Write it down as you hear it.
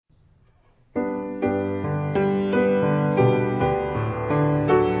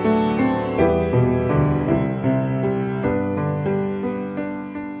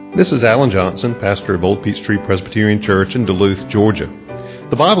This is Alan Johnson, pastor of Old Peachtree Presbyterian Church in Duluth, Georgia.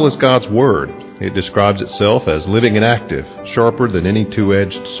 The Bible is God's Word. It describes itself as living and active, sharper than any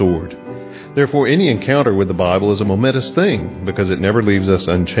two-edged sword. Therefore, any encounter with the Bible is a momentous thing because it never leaves us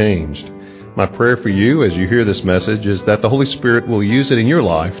unchanged. My prayer for you as you hear this message is that the Holy Spirit will use it in your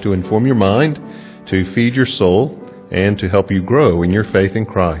life to inform your mind, to feed your soul, and to help you grow in your faith in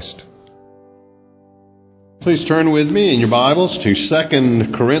Christ. Please turn with me in your Bibles to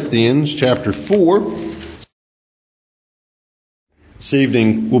 2 Corinthians chapter 4. This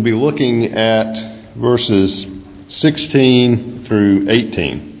evening we'll be looking at verses 16 through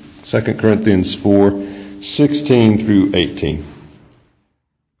 18. 2 Corinthians 4, 16 through 18.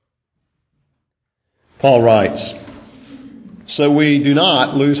 Paul writes, "So we do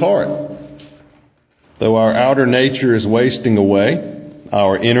not lose heart. Though our outer nature is wasting away,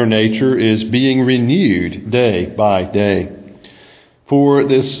 our inner nature is being renewed day by day. For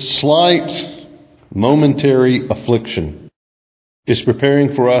this slight, momentary affliction is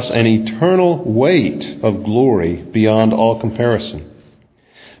preparing for us an eternal weight of glory beyond all comparison,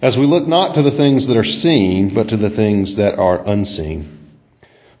 as we look not to the things that are seen, but to the things that are unseen.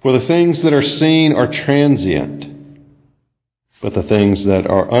 For the things that are seen are transient, but the things that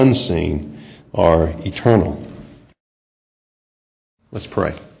are unseen are eternal." Let's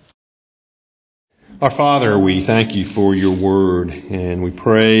pray. Our Father, we thank you for your word, and we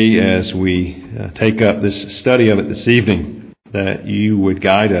pray as we take up this study of it this evening that you would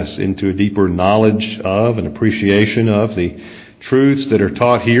guide us into a deeper knowledge of and appreciation of the truths that are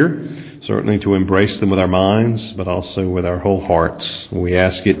taught here, certainly to embrace them with our minds, but also with our whole hearts. We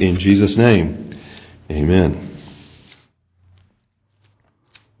ask it in Jesus' name. Amen.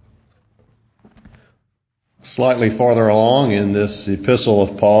 Slightly farther along in this epistle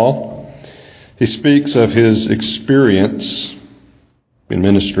of Paul, he speaks of his experience in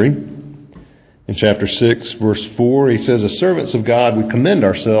ministry. In chapter 6, verse 4, he says, "As servants of God, we commend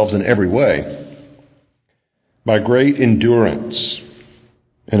ourselves in every way, by great endurance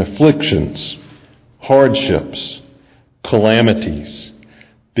and afflictions, hardships, calamities,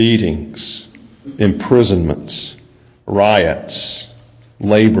 beatings, imprisonments, riots,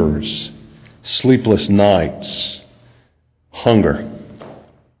 labors, sleepless nights, hunger."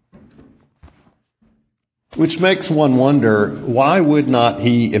 Which makes one wonder, why would not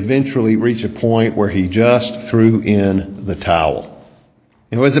he eventually reach a point where he just threw in the towel?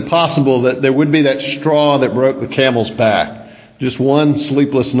 Is it possible that there would be that straw that broke the camel's back? Just one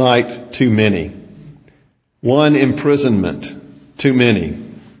sleepless night too many. One imprisonment too many.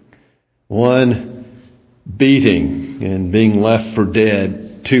 One beating and being left for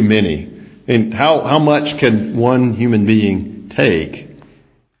dead too many. And how much can one human being take?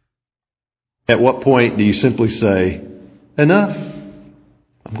 At what point do you simply say, "Enough,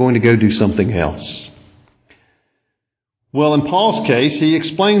 I'm going to go do something else"? Well, in Paul's case, he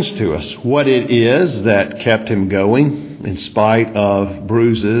explains to us what it is that kept him going in spite of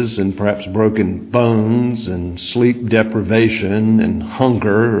bruises and perhaps broken bones and sleep deprivation and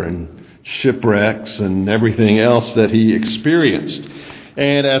hunger and shipwrecks and everything else that he experienced.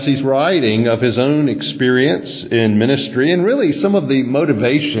 And as he's writing of his own experience in ministry and really some of the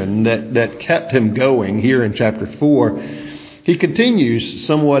motivation that kept him going here in chapter 4, he continues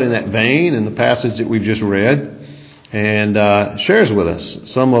somewhat in that vein in the passage that we've just read and shares with us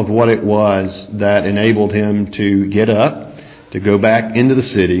some of what it was that enabled him to get up, to go back into the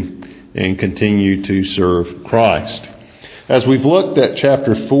city and continue to serve Christ. As we've looked at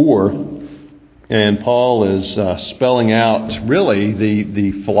chapter 4, and Paul is spelling out really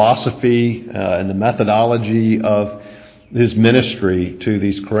the philosophy and the methodology of his ministry to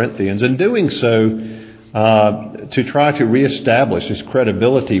these Corinthians, and doing so to try to reestablish his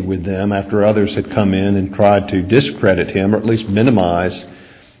credibility with them after others had come in and tried to discredit him, or at least minimize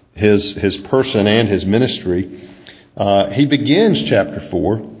his person and his ministry. He begins chapter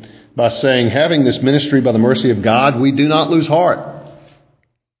 4 by saying, "Having this ministry by the mercy of God, we do not lose heart."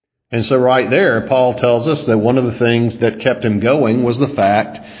 And so right there, Paul tells us that one of the things that kept him going was the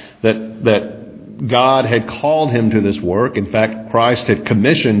fact that God had called him to this work. In fact, Christ had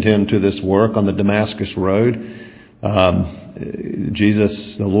commissioned him to this work on the Damascus Road.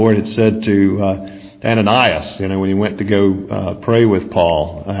 Jesus, the Lord, had said to Ananias, when he went to go pray with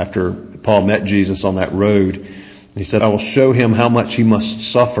Paul after Paul met Jesus on that road, he said, "I will show him how much he must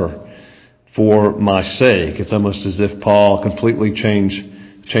suffer for my sake." It's almost as if Paul completely changed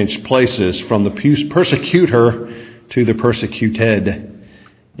places from the persecutor to the persecuted.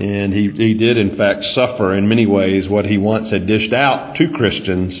 And he did, in fact, suffer in many ways what he once had dished out to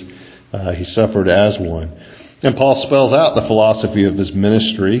Christians. He suffered as one. And Paul spells out the philosophy of his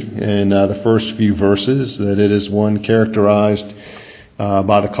ministry in the first few verses, that it is one characterized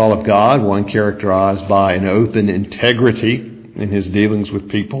by the call of God, one characterized by an open integrity in his dealings with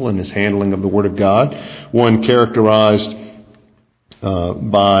people and his handling of the Word of God, one characterized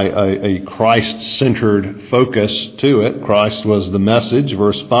by a Christ-centered focus to it. Christ was the message.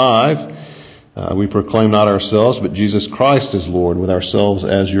 Verse 5, we proclaim not ourselves, but Jesus Christ is Lord, with ourselves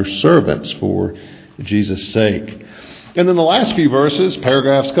as your servants for Jesus' sake. And then the last few verses,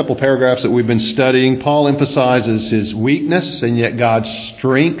 couple paragraphs that we've been studying, Paul emphasizes his weakness and yet God's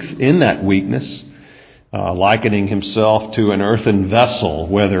strength in that weakness, likening himself to an earthen vessel,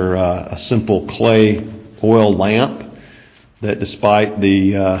 whether a simple clay oil lamp that despite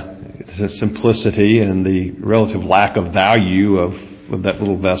the simplicity and the relative lack of value of that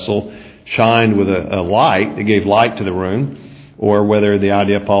little vessel, shined with a light that gave light to the room, or whether the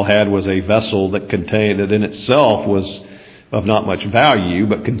idea Paul had was a vessel that in itself was of not much value,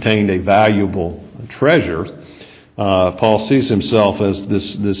 but contained a valuable treasure. Paul sees himself as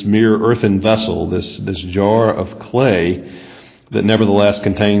this mere earthen vessel, this jar of clay that nevertheless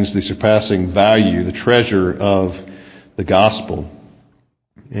contains the surpassing value, the treasure of the gospel.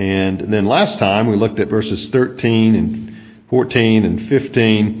 And then last time we looked at verses 13 and 14 and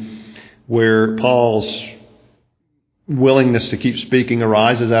 15, where Paul's willingness to keep speaking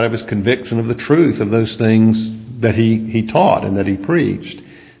arises out of his conviction of the truth of those things that he taught and that he preached.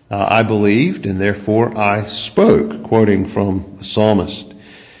 I believed, and therefore I spoke, quoting from the psalmist.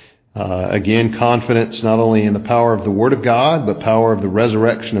 Again, confidence not only in the power of the Word of God, but power of the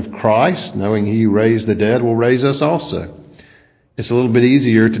resurrection of Christ, knowing He who raised the dead will raise us also. It's a little bit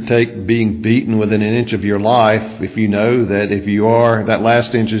easier to take being beaten within an inch of your life if you know that that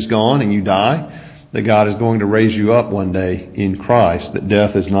last inch is gone and you die, that God is going to raise you up one day in Christ, that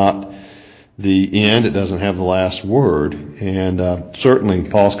death is not the end, it doesn't have the last word. And certainly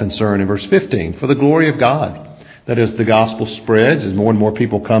Paul's concern in verse 15, for the glory of God, that as the gospel spreads, as more and more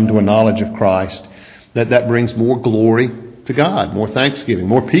people come to a knowledge of Christ, that brings more glory to God, more thanksgiving,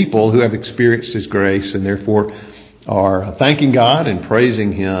 more people who have experienced His grace and therefore are thanking God and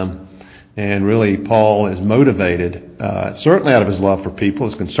praising Him. And really, Paul is motivated, certainly out of his love for people,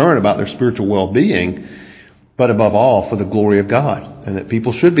 his concern about their spiritual well-being, but above all, for the glory of God, and that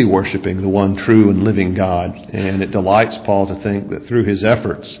people should be worshiping the one true and living God. And it delights Paul to think that through his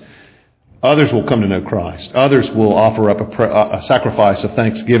efforts, others will come to know Christ. Others will offer up a sacrifice of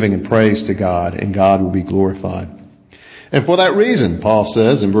thanksgiving and praise to God, and God will be glorified. And for that reason, Paul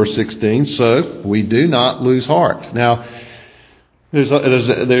says in verse 16, so we do not lose heart. Now,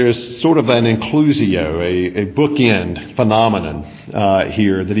 there's sort of an inclusio, a bookend phenomenon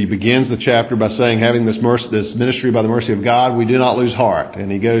here, that he begins the chapter by saying, having this ministry by the mercy of God, we do not lose heart. And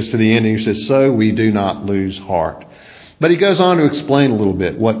he goes to the end and he says, so we do not lose heart. But he goes on to explain a little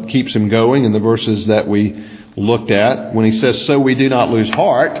bit what keeps him going in the verses that we looked at. When he says, so we do not lose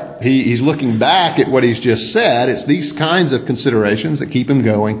heart, he's looking back at what he's just said. It's these kinds of considerations that keep him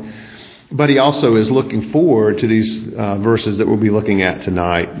going. But he also is looking forward to these verses that we'll be looking at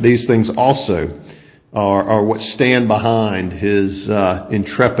tonight. These things also are what stand behind his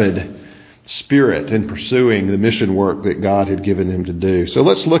intrepid spirit in pursuing the mission work that God had given him to do. So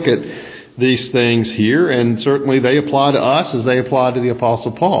let's look at these things here, and certainly they apply to us as they apply to the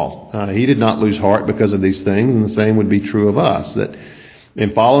Apostle Paul. He did not lose heart because of these things, and the same would be true of us, that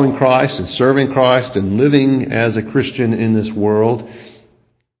in following Christ and serving Christ and living as a Christian in this world,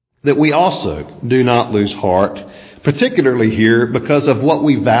 that we also do not lose heart, particularly here because of what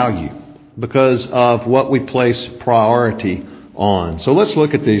we value, because of what we place priority on. So let's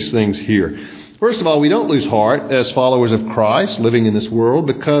look at these things here. First of all, we don't lose heart as followers of Christ living in this world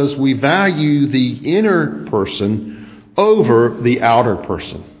because we value the inner person over the outer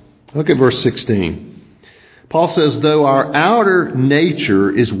person. Look at verse 16. Paul says, though our outer nature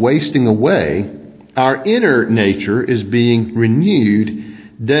is wasting away, our inner nature is being renewed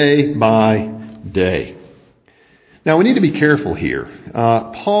day by day. Now, we need to be careful here.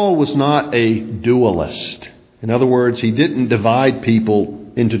 Paul was not a dualist. In other words, he didn't divide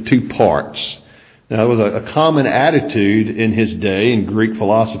people into two parts. Now, it was a common attitude in his day, in Greek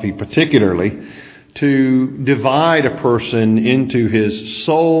philosophy particularly, to divide a person into his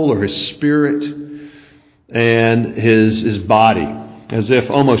soul or his spirit and his body, as if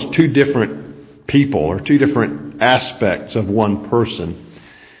almost two different people or two different aspects of one person.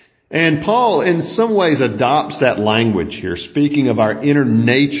 And Paul, in some ways, adopts that language here, speaking of our inner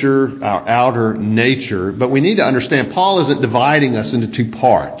nature, our outer nature. But we need to understand, Paul isn't dividing us into two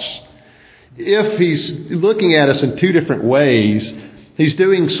parts. If he's looking at us in two different ways, he's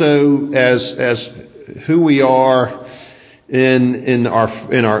doing so as who we are in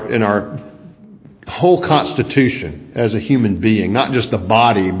our whole constitution as a human being, not just the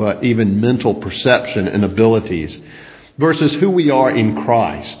body, but even mental perception and abilities, versus who we are in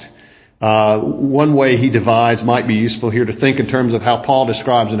Christ. One way he divides might be useful here to think in terms of how Paul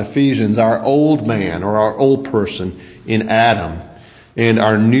describes in Ephesians our old man or our old person in Adam and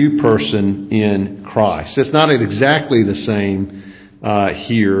our new person in Christ. It's not exactly the same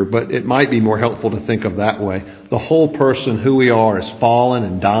here, but it might be more helpful to think of that way. The whole person, who we are, is fallen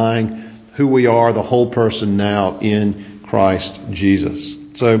and dying. Who we are, the whole person now in Christ Jesus.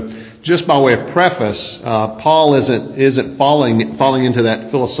 So, just by way of preface, Paul isn't falling into that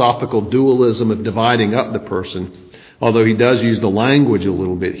philosophical dualism of dividing up the person, although he does use the language a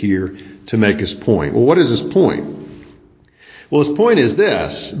little bit here to make his point. Well, what is his point? Well, his point is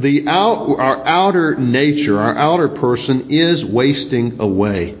this: our outer nature, our outer person, is wasting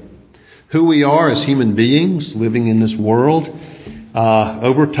away. Who we are as human beings living in this world,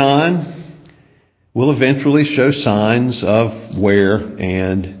 over time, will eventually show signs of wear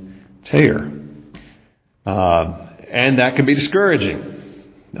and tear. And that can be discouraging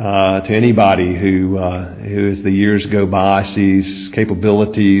to anybody who as the years go by, sees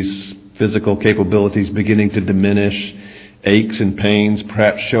physical capabilities beginning to diminish, aches and pains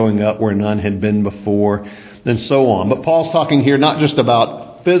perhaps showing up where none had been before, and so on. But Paul's talking here not just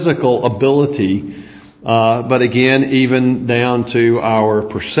about physical ability, but again, even down to our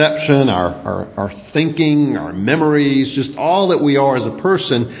perception, our thinking, our memories, just all that we are as a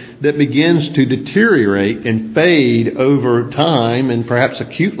person that begins to deteriorate and fade over time, and perhaps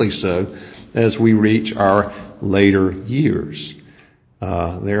acutely so, as we reach our later years.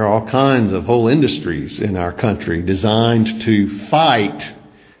 There are all kinds of whole industries in our country designed to fight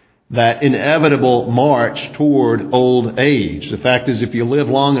that inevitable march toward old age. The fact is, if you live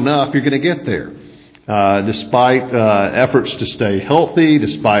long enough, you're going to get there. Despite efforts to stay healthy,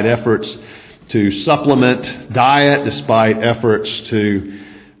 despite efforts to supplement diet, despite efforts to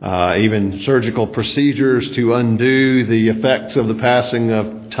even surgical procedures to undo the effects of the passing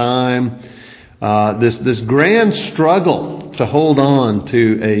of time, this grand struggle to hold on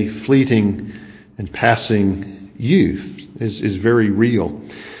to a fleeting and passing youth is very real.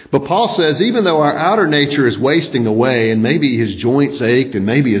 But Paul says, even though our outer nature is wasting away, and maybe his joints ached and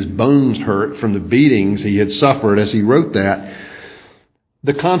maybe his bones hurt from the beatings he had suffered as he wrote that,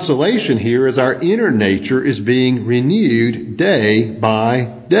 the consolation here is our inner nature is being renewed day by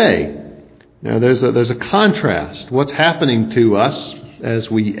day. Now there's a contrast. What's happening to us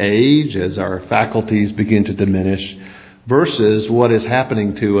as we age, as our faculties begin to diminish, versus what is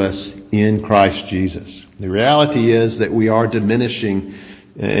happening to us in Christ Jesus. The reality is that we are diminishing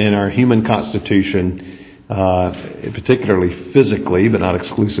in our human constitution, particularly physically, but not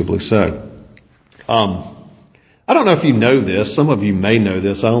exclusively so. I don't know if you know this. Some of you may know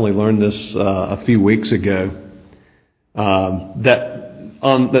this. I only learned this a few weeks ago. That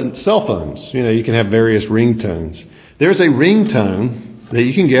on the cell phones, you can have various ringtones. There's a ringtone that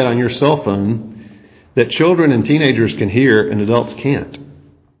you can get on your cell phone that children and teenagers can hear and adults can't.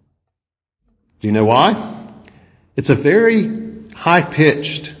 Do you know why? It's a very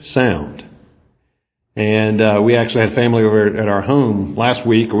high-pitched sound. And we actually had family over at our home last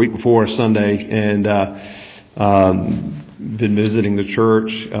week or week before Sunday, and been visiting the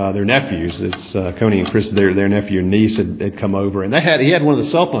church. Their nephews, it's Coney and Chris, their nephew and niece had come over, and he had one of the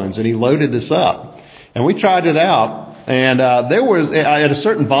cell phones, and he loaded this up. And we tried it out, and there was, at a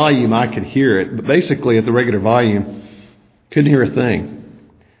certain volume I could hear it, but basically at the regular volume, couldn't hear a thing.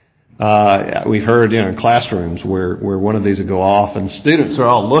 We've heard, in classrooms where one of these would go off and students are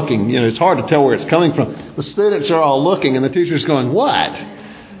all looking. It's hard to tell where it's coming from. The students are all looking and the teacher's going, "What?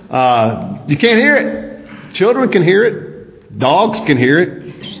 You can't hear it." Children can hear it. Dogs can hear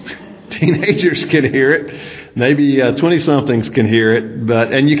it. Teenagers can hear it. Maybe 20-somethings can hear it.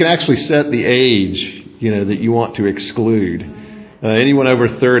 And you can actually set the age, that you want to exclude. Anyone over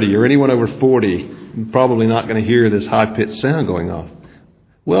 30 or anyone over 40, probably not going to hear this high-pitched sound going off.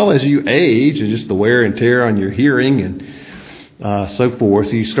 Well, as you age and just the wear and tear on your hearing and so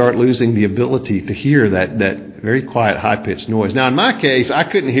forth, you start losing the ability to hear that very quiet, high-pitched noise. Now, in my case, I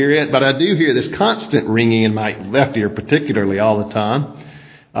couldn't hear it, but I do hear this constant ringing in my left ear, particularly all the time,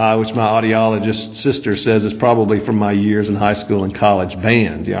 which my audiologist sister says is probably from my years in high school and college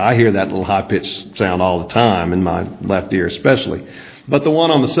band. I hear that little high-pitched sound all the time in my left ear especially. But the one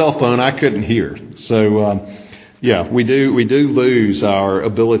on the cell phone, I couldn't hear. So, we do lose our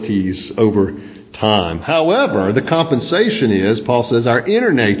abilities over time. However, the compensation is, Paul says, our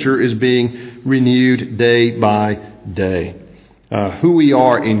inner nature is being renewed day by day. who we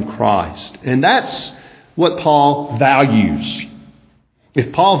are in Christ. And that's what Paul values.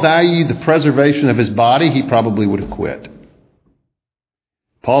 If Paul valued the preservation of his body, he probably would have quit.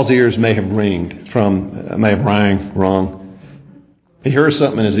 Paul's ears may have rang wrong. He heard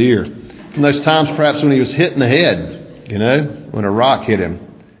something in his ear. From those times perhaps when he was hit in the head, when a rock hit him.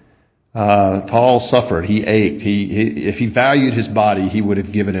 Paul suffered. He ached. If he valued his body, he would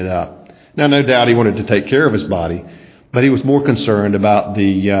have given it up. Now, no doubt he wanted to take care of his body, but he was more concerned about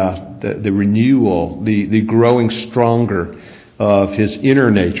the renewal, the growing stronger of his inner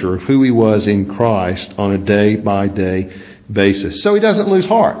nature, of who he was in Christ on a day-by-day basis. So he doesn't lose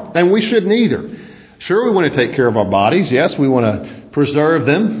heart, and we shouldn't either. Sure, we want to take care of our bodies. Yes, we want to preserve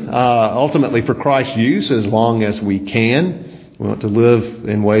them, ultimately for Christ's use as long as we can. We want to live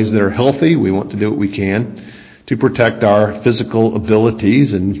in ways that are healthy. We want to do what we can to protect our physical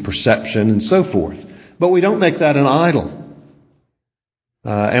abilities and perception and so forth. But we don't make that an idol.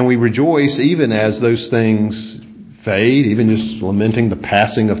 And we rejoice even as those things fade, even just lamenting the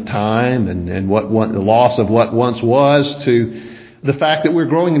passing of time and the loss of what once was, to the fact that we're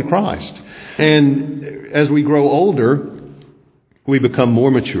growing in Christ. And as we grow older, we become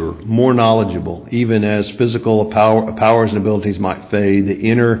more mature, more knowledgeable, even as physical powers and abilities might fade. The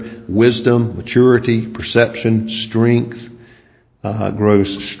inner wisdom, maturity, perception, strength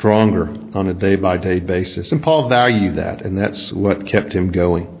grows stronger on a day-by-day basis. And Paul valued that, and that's what kept him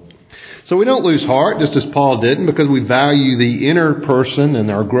going. So we don't lose heart, just as Paul didn't, because we value the inner person and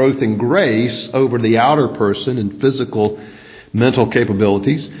our growth in grace over the outer person and physical, mental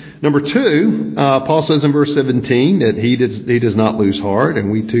capabilities. Number two, Paul says in verse 17 that he does not lose heart,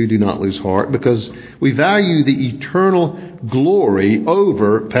 and we too do not lose heart, because we value the eternal glory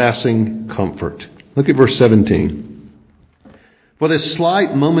over passing comfort. Look at verse 17. For this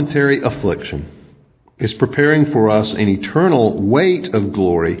slight momentary affliction is preparing for us an eternal weight of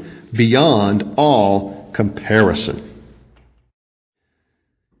glory beyond all comparison.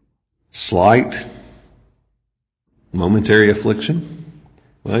 Slight momentary affliction.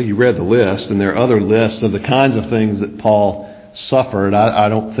 Well, you read the list, and there are other lists of the kinds of things that Paul suffered. I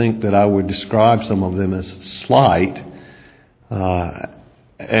don't think that I would describe some of them as slight.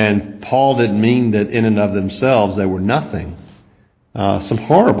 And Paul didn't mean that in and of themselves they were nothing. Some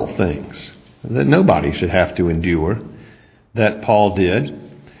horrible things that nobody should have to endure that Paul did.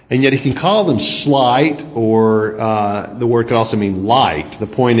 And yet he can call them slight, or the word could also mean light. The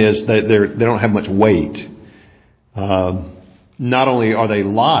point is that they don't have much weight. Not only are they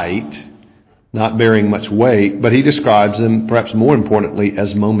light, not bearing much weight, but he describes them, perhaps more importantly,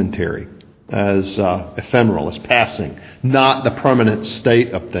 as momentary, as ephemeral, as passing, not the permanent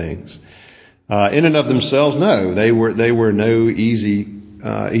state of things. In and of themselves, no, they were no easy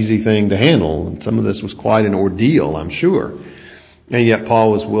thing to handle. And some of this was quite an ordeal, I'm sure. And yet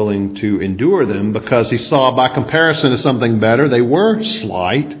Paul was willing to endure them because he saw, by comparison to something better, they were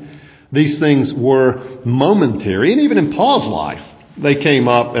slight. These things were momentary. And even in Paul's life, they came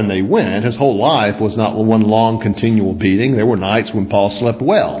up and they went. His whole life was not one long continual beating. There were nights when Paul slept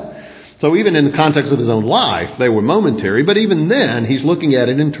well. So even in the context of his own life, they were momentary. But even then, he's looking at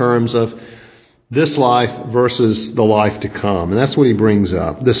it in terms of this life versus the life to come. And that's what he brings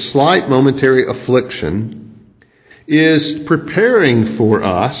up. This slight momentary affliction is preparing for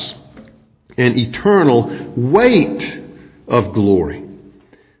us an eternal weight of glory.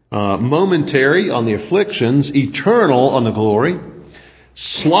 Momentary on the afflictions, eternal on the glory,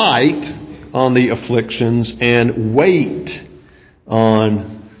 slight on the afflictions, and weight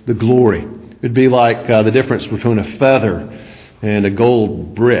on the glory. It'd be like the difference between a feather and a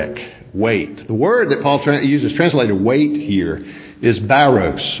gold brick. Weight. The word that Paul uses translated weight here is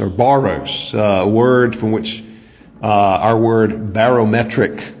baros or baros, a word from which our word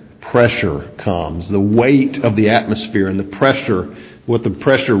barometric pressure comes. The weight of the atmosphere and the pressure, what the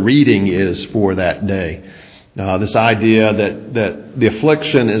pressure reading is for that day. This idea that the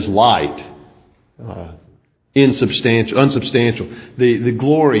affliction is light, unsubstantial. The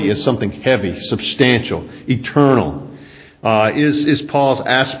glory is something heavy, substantial, eternal. Is Paul's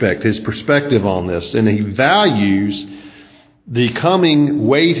aspect, his perspective on this. And he values the coming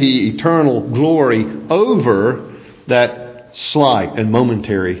weighty eternal glory over that slight and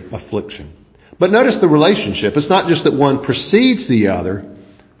momentary affliction. But notice the relationship. It's not just that one precedes the other,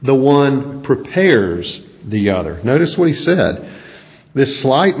 the one prepares the other. Notice what he said. This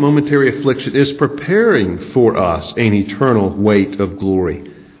slight momentary affliction is preparing for us an eternal weight of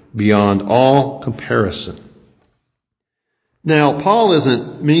glory beyond all comparison. Now, Paul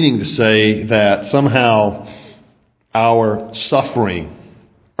isn't meaning to say that somehow our suffering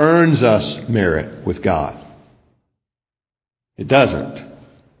earns us merit with God. It doesn't.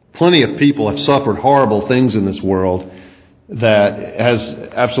 Plenty of people have suffered horrible things in this world that has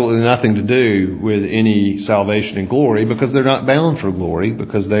absolutely nothing to do with any salvation and glory, because they're not bound for glory,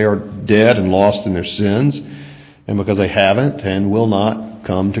 because they are dead and lost in their sins, and because they haven't and will not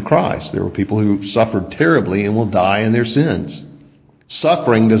come to Christ. There were people who suffered terribly and will die in their sins.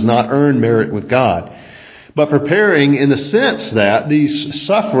 Suffering does not earn merit with God, but preparing in the sense that these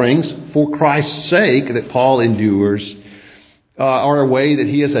sufferings for Christ's sake that Paul endures are a way that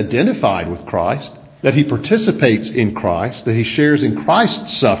he is identified with Christ, that he participates in Christ, that he shares in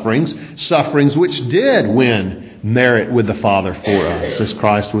Christ's sufferings which did win merit with the Father for us, as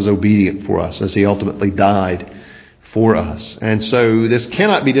Christ was obedient for us, as he ultimately died for us. And so this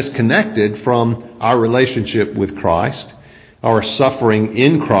cannot be disconnected from our relationship with Christ. Our suffering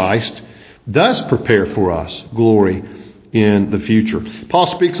in Christ does prepare for us glory in the future. Paul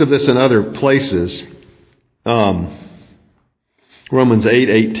speaks of this in other places. Romans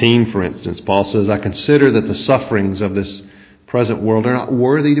 8:18, for instance, Paul says, I consider that the sufferings of this present world are not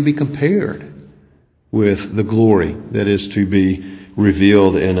worthy to be compared with the glory that is to be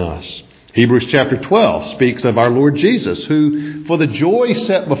revealed in us. Hebrews chapter 12 speaks of our Lord Jesus, who for the joy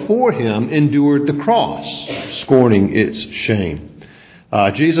set before him endured the cross, scorning its shame.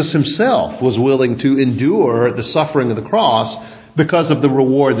 Jesus himself was willing to endure the suffering of the cross because of the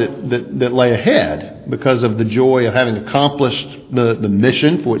reward that lay ahead, because of the joy of having accomplished the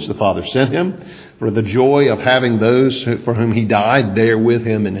mission for which the Father sent him, for the joy of having those for whom he died there with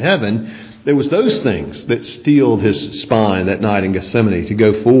him in heaven. There was those things that steeled his spine that night in Gethsemane to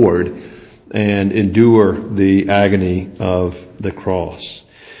go forward and endure the agony of the cross.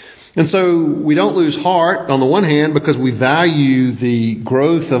 And so we don't lose heart, on the one hand, because we value the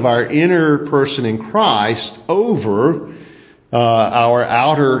growth of our inner person in Christ over our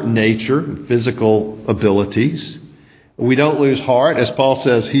outer nature, physical abilities. We don't lose heart, as Paul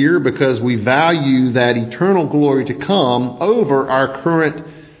says here, because we value that eternal glory to come over our current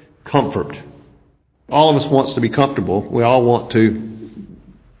comfort. All of us wants to be comfortable. We all want to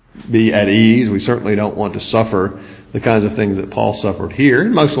be at ease. We certainly don't want to suffer the kinds of things that Paul suffered here.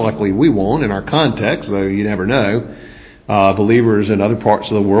 And most likely we won't in our context, though you never know. Believers in other parts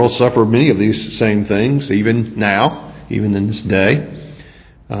of the world suffer many of these same things, even now. Even in this day.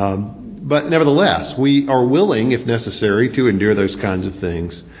 But nevertheless, we are willing, if necessary, to endure those kinds of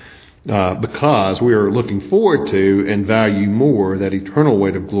things because we are looking forward to and value more that eternal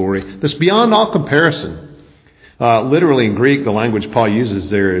weight of glory that's beyond all comparison. Literally in Greek, the language Paul uses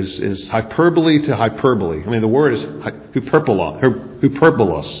there is hyperbole to hyperbole. I mean, the word is hyperbolos,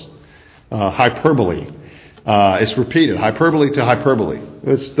 hyperbole. It's repeated, hyperbole to hyperbole.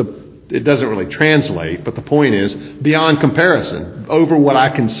 It doesn't really translate, but the point is beyond comparison, over what I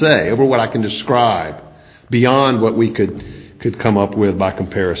can say, over what I can describe, beyond what we could come up with by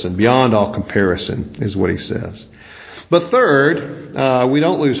comparison. Beyond all comparison is what he says. But third, we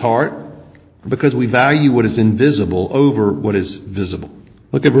don't lose heart because we value what is invisible over what is visible.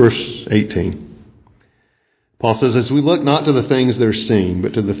 Look at verse 18. Paul says, as we look not to the things that are seen,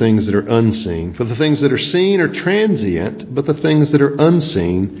 but to the things that are unseen. For the things that are seen are transient, but the things that are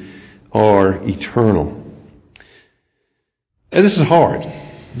unseen are eternal. And this is hard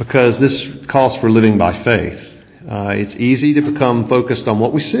because this calls for living by faith. It's easy to become focused on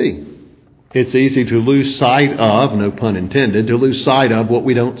what we see. It's easy to lose sight of, no pun intended, to lose sight of what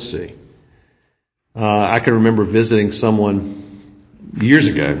we don't see. I can remember visiting someone years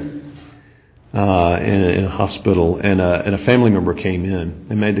ago in a hospital, and a family member came in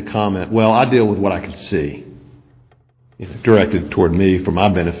and made the comment, well, I deal with what I can see. Directed toward me for my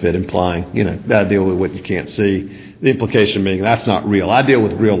benefit, implying, that I deal with what you can't see. The implication being that's not real. I deal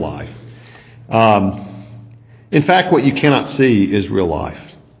with real life. In fact, what you cannot see is real life.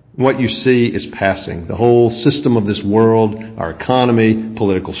 What you see is passing. The whole system of this world, our economy,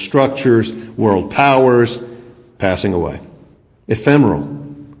 political structures, world powers, passing away. Ephemeral.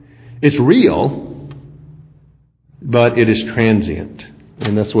 It's real, but it is transient.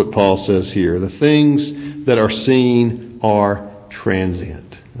 And that's what Paul says here. The things that are seen are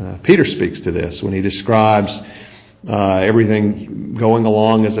transient. Peter speaks to this when he describes everything going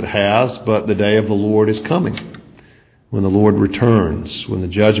along as it has, but the day of the Lord is coming. When the Lord returns, when the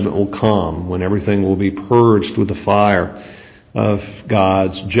judgment will come, when everything will be purged with the fire of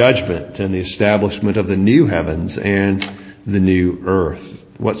God's judgment and the establishment of the new heavens and the new earth.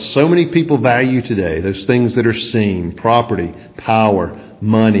 What so many people value today, those things that are seen, property, power,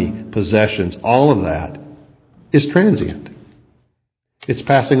 money, possessions, all of that is transient. It's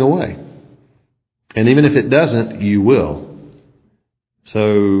passing away. And even if it doesn't, you will.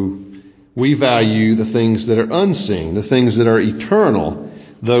 So We value the things that are unseen, the things that are eternal,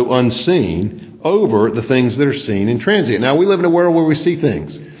 though unseen, over the things that are seen and transient. Now, we live in a world where we see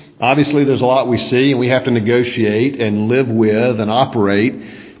things. Obviously, there's a lot we see, and we have to negotiate and live with and operate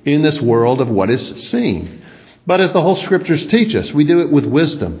in this world of what is seen. But as the whole Scriptures teach us, we do it with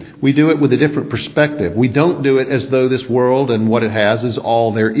wisdom. We do it with a different perspective. We don't do it as though this world and what it has is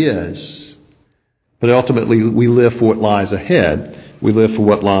all there is. But ultimately, we live for what lies ahead. We live for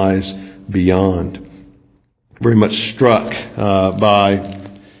what lies beyond. Very much struck by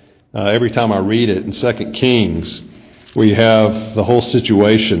every time I read it in 2 Kings, we have the whole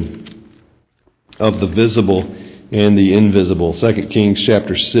situation of the visible and the invisible. 2 Kings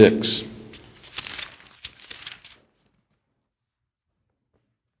chapter 6.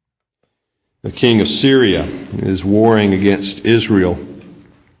 The king of Syria is warring against Israel.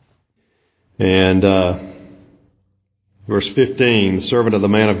 And verse 15, the servant of the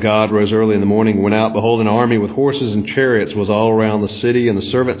man of God rose early in the morning and went out. Behold, an army with horses and chariots was all around the city. And the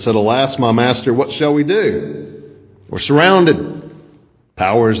servant said, Alas, my master, what shall we do? We're surrounded.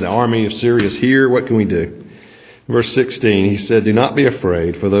 Powers, the army of Syria is here. What can we do? Verse 16, he said, Do not be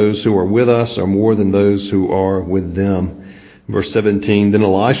afraid, for those who are with us are more than those who are with them. Verse 17, Then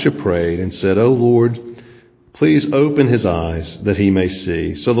Elisha prayed and said, O Lord, please open his eyes that he may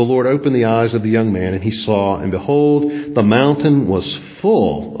see. So the Lord opened the eyes of the young man, and he saw, and behold, the mountain was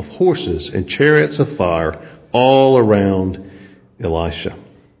full of horses and chariots of fire all around Elisha.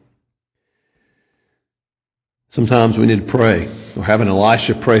 Sometimes we need to pray, or have an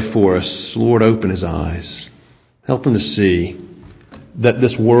Elisha pray for us. Lord, open his eyes. Help him to see that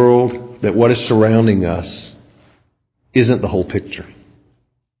this world, that what is surrounding us, isn't the whole picture.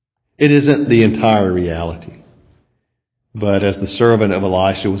 It isn't the entire reality. But as the servant of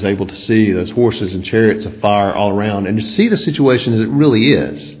Elisha was able to see those horses and chariots of fire all around and to see the situation as it really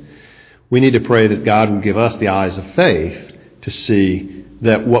is, we need to pray that God will give us the eyes of faith to see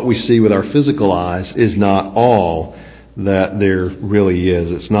that what we see with our physical eyes is not all that there really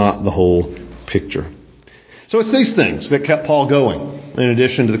is. It's not the whole picture. So it's these things that kept Paul going. In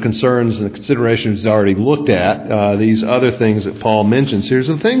addition to the concerns and the considerations he's already looked at, these other things that Paul mentions here are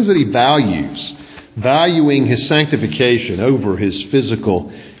the things that he values. Valuing his sanctification over his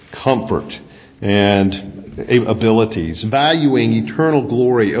physical comfort and abilities. Valuing eternal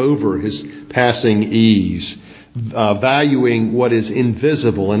glory over his passing ease. Valuing what is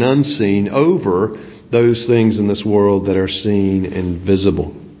invisible and unseen over those things in this world that are seen and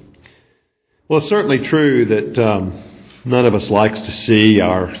visible. Well, it's certainly true that none of us likes to see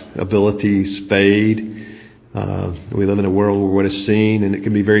our abilities fade. We live in a world where what is seen, and it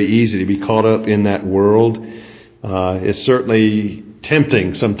can be very easy to be caught up in that world. It's certainly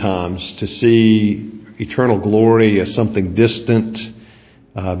tempting sometimes to see eternal glory as something distant,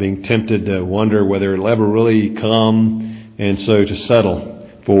 being tempted to wonder whether it'll ever really come, and so to settle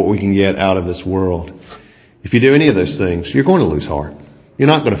for what we can get out of this world. If you do any of those things, you're going to lose heart. You're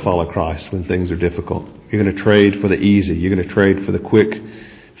not going to follow Christ when things are difficult. You're going to trade for the easy. You're going to trade for the quick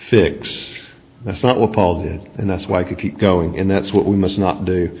fix. That's not what Paul did, and that's why he could keep going, and that's what we must not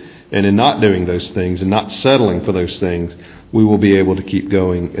do. And in not doing those things and not settling for those things, we will be able to keep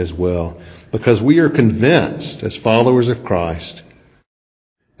going as well. Because we are convinced, as followers of Christ,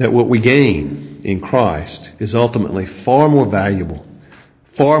 that what we gain in Christ is ultimately far more valuable,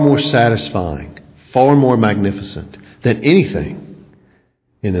 far more satisfying, far more magnificent than anything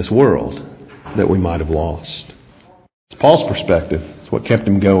in this world that we might have lost. It's Paul's perspective. It's what kept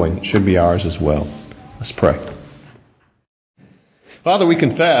him going. It should be ours as well. Let's pray. Father, we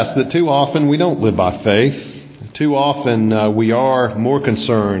confess that too often we don't live by faith. Too often we are more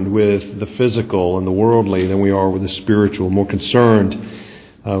concerned with the physical and the worldly than we are with the spiritual, more concerned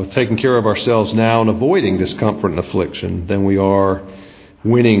with taking care of ourselves now and avoiding discomfort and affliction than we are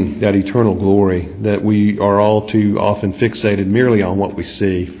winning that eternal glory, that we are all too often fixated merely on what we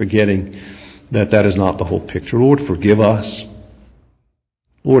see, forgetting that that is not the whole picture. Lord, forgive us.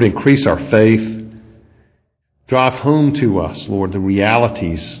 Lord, increase our faith. Drive home to us, Lord, the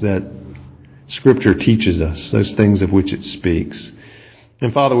realities that Scripture teaches us, those things of which it speaks.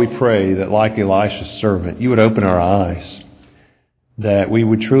 And Father, we pray that like Elisha's servant, you would open our eyes, that we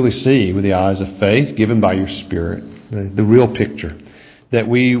would truly see with the eyes of faith given by your Spirit, the real picture, that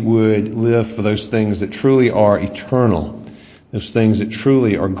we would live for those things that truly are eternal, those things that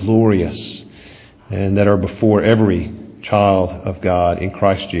truly are glorious, and that are before every child of God in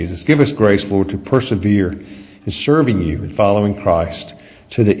Christ Jesus. Give us grace, Lord, to persevere in serving you and following Christ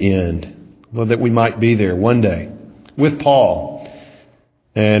to the end. Lord, that we might be there one day with Paul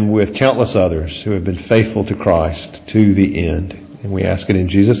and with countless others who have been faithful to Christ to the end. And we ask it in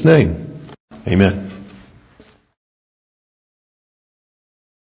Jesus' name. Amen.